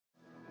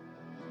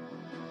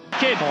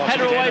in.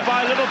 Header away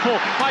by Liverpool.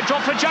 High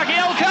drop for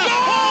Jagielka.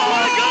 Oh,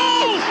 what a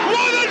goal!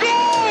 What a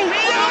goal!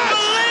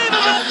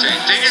 Unbelievable!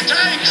 Ding it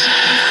takes!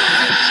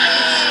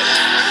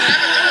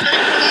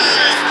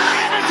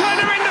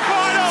 Everton are in the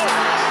final!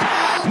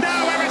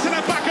 Now Everton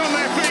are back on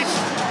their feet.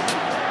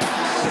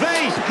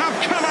 They have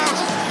come out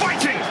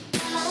fighting.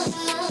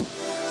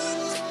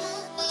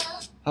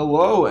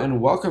 Hello and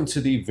welcome to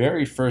the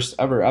very first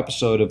ever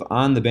episode of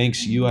On the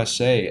Banks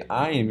USA.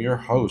 I am your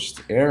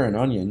host, Aaron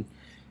Onion,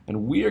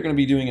 and we are going to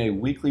be doing a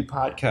weekly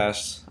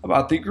podcast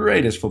about the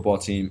greatest football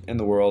team in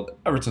the world,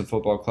 Everton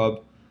Football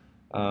Club.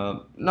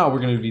 We're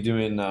going to be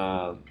doing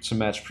some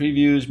match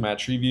previews,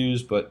 match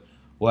reviews, but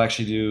we'll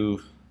actually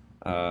do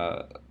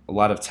a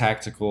lot of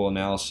tactical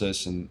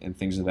analysis and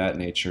things of that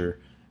nature,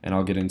 and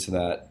I'll get into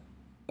that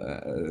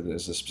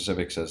as the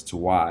specifics as to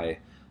why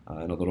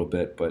in a little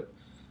bit, but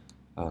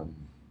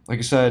like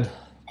I said,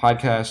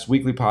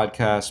 weekly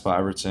podcast about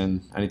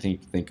Everton, anything you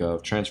can think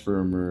of, transfer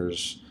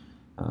rumors,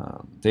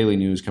 daily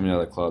news coming out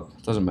of the club.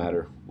 It doesn't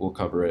matter. We'll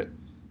cover it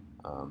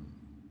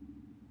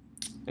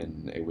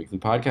in a weekly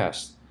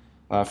podcast.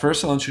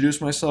 First, I'll introduce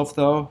myself,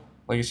 though.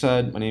 Like I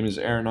said, my name is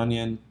Aaron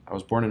Onion. I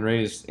was born and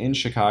raised in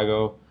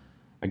Chicago.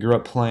 I grew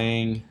up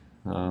played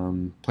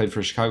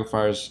for Chicago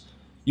Fire's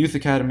Youth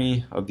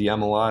Academy of the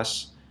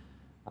MLS.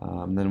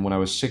 Then when I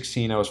was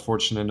 16, I was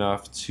fortunate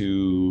enough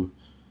to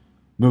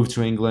moved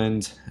to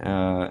England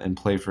and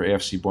played for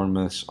AFC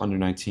Bournemouth's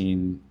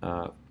under-19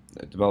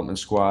 development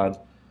squad.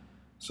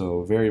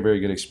 So very, very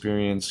good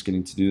experience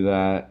getting to do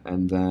that.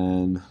 And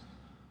then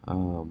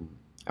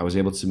I was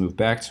able to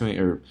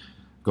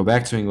go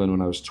back to England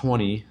when I was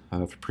 20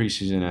 for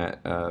preseason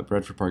at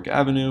Bradford Park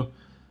Avenue,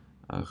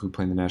 who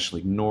played in the National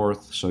League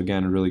North. So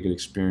again, a really good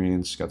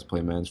experience. Got to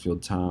play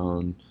Mansfield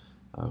Town,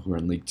 who are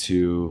in League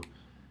Two,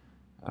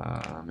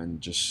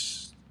 and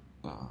just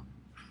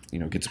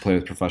get to play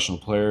with professional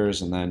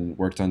players, and then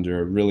worked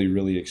under a really,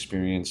 really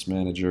experienced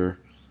manager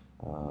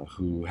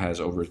who has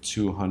over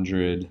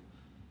 200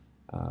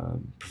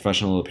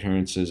 professional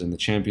appearances in the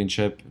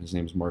championship. His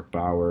name is Mark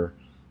Bauer.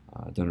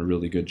 Done a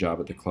really good job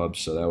at the club,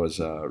 so that was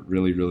a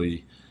really,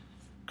 really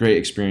great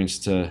experience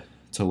to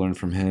learn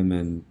from him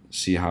and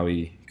see how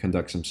he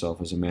conducts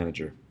himself as a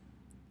manager.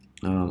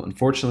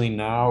 Unfortunately,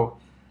 now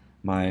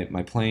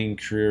my playing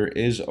career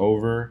is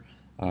over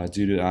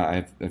due to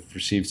I've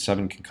received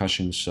 7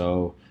 concussions,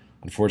 so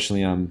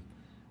unfortunately, I'm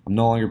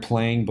no longer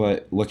playing,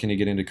 but looking to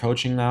get into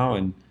coaching now,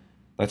 and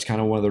that's kind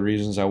of one of the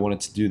reasons I wanted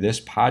to do this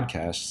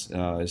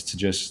podcast is to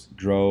just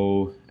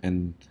grow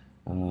and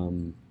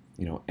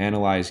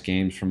analyze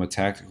games from a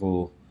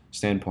tactical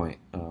standpoint.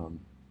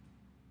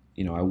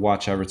 I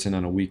watch Everton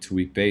on a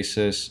week-to-week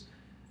basis.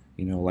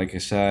 Like I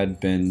said,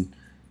 been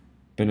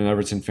an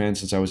Everton fan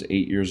since I was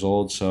 8 years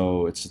old,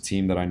 so it's a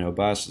team that I know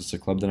best. It's a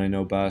club that I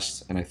know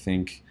best, and I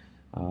think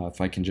if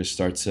I can just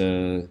start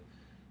to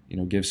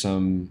give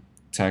some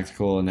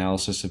tactical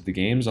analysis of the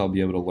games, I'll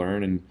be able to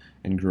learn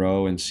and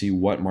grow and see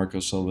what Marco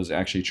Silva is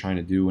actually trying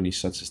to do when he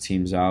sets his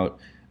teams out.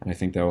 And I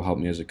think that will help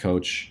me as a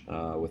coach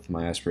with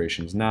my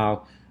aspirations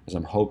now, as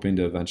I'm hoping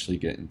to eventually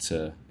get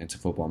into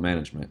football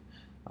management.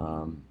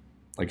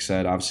 Like I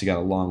said, obviously got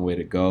a long way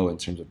to go in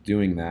terms of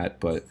doing that,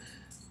 but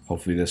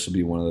hopefully this will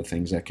be one of the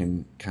things that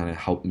can kind of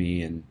help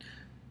me and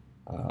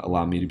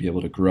allow me to be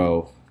able to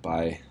grow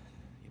by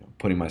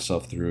putting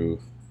myself through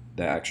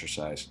that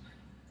exercise.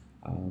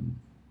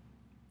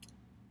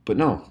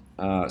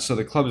 So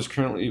the club is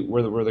currently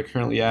where they're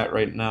currently at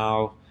right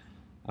now.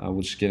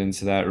 We'll just get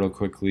into that real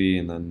quickly,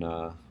 and then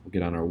we'll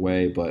get on our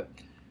way. But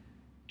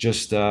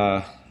just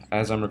as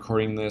I'm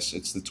recording this,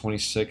 it's the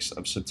 26th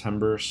of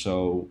September,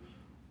 so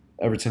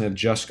Everton have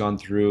just gone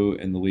through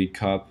in the League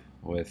Cup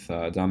with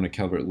Dominic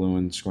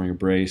Calvert-Lewin scoring a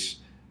brace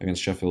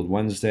against Sheffield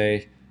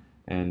Wednesday,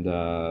 and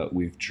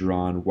we've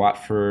drawn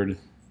Watford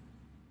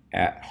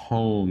at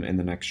home in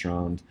the next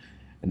round,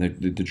 and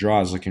the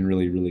draw is looking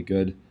really, really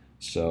good.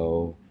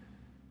 So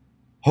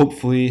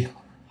hopefully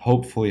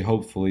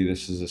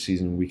this is a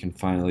season we can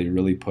finally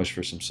really push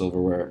for some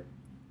silverware.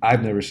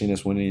 I've never seen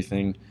us win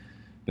anything.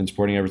 Been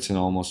supporting Everton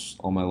almost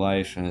all my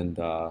life, and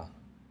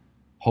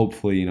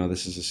hopefully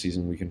this is a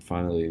season we can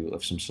finally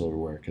lift some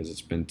silverware, because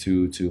it's been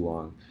too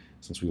long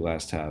since we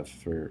last have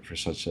for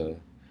such a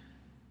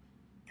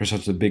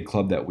big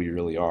club that we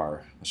really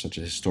are, such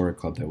a historic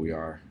club that we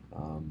are.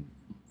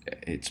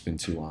 It's been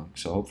too long,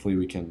 so hopefully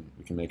we can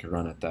make a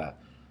run at that.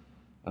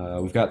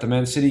 We've got the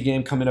Man City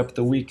game coming up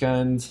the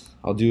weekend.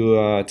 I'll do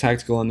a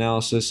tactical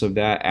analysis of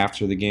that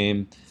after the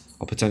game.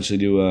 I'll potentially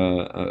do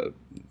a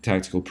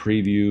tactical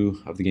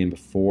preview of the game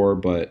before,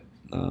 but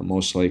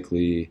most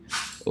likely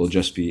it'll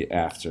just be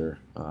after.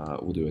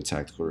 We'll do a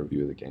tactical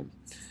review of the game.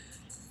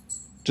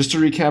 Just to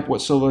recap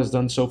what Silva has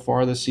done so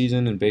far this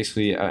season, and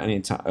basically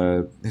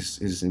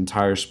his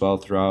entire spell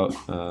throughout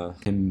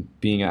him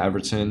being at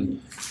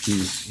Everton,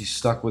 he's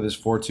stuck with his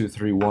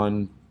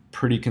 4-2-3-1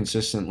 pretty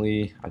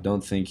consistently. I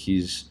don't think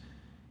he's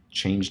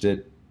changed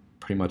it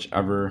pretty much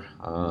ever.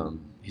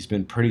 He's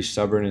been pretty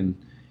stubborn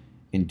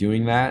in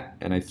doing that,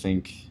 and I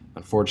think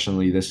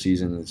unfortunately this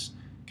season has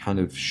kind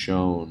of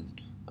shown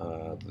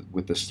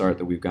with the start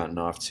that we've gotten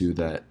off to.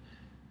 That,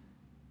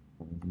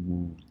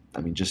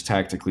 I mean, just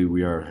tactically,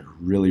 we are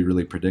really,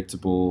 really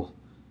predictable.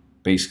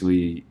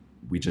 Basically,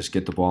 we just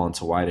get the ball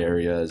into wide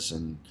areas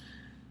and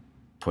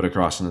put it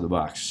across into the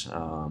box.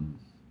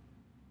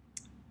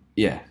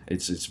 Yeah,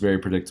 it's very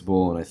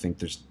predictable, and I think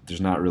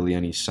there's not really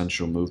any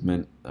central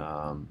movement,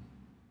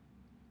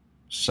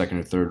 second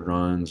or third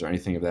runs or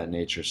anything of that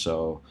nature.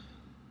 So,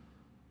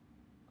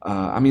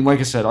 I mean, like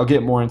I said, I'll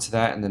get more into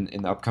that in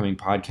the upcoming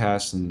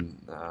podcast and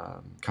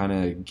kind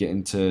of get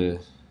into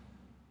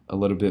a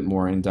little bit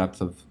more in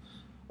depth of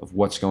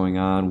what's going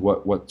on,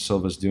 what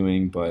Silva's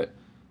doing. But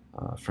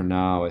for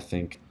now, I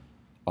think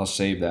I'll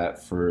save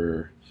that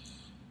for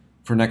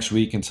next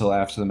week until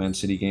after the Man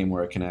City game,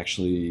 where I can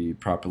actually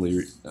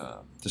properly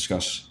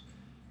discuss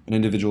an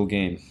individual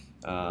game.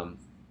 But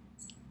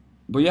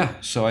yeah,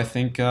 so I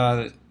think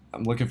I'm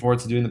looking forward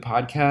to doing the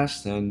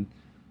podcast, and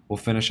we'll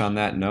finish on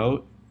that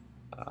note.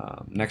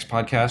 Next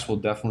podcast will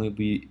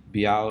definitely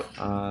be out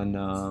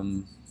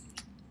on,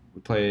 we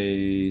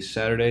play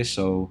Saturday,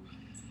 so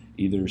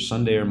either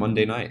Sunday or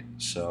Monday night.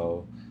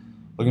 So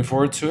looking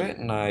forward to it,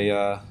 and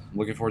I'm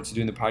looking forward to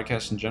doing the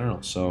podcast in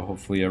general. So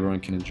hopefully everyone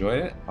can enjoy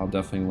it. I'll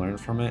definitely learn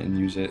from it and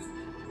use it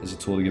as a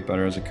tool to get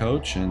better as a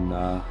coach, and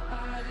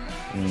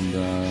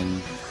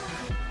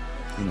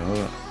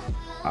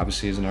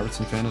obviously as an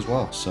Everton fan as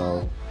well.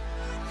 So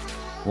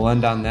we'll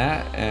end on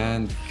that,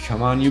 and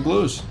come on, you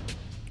Blues.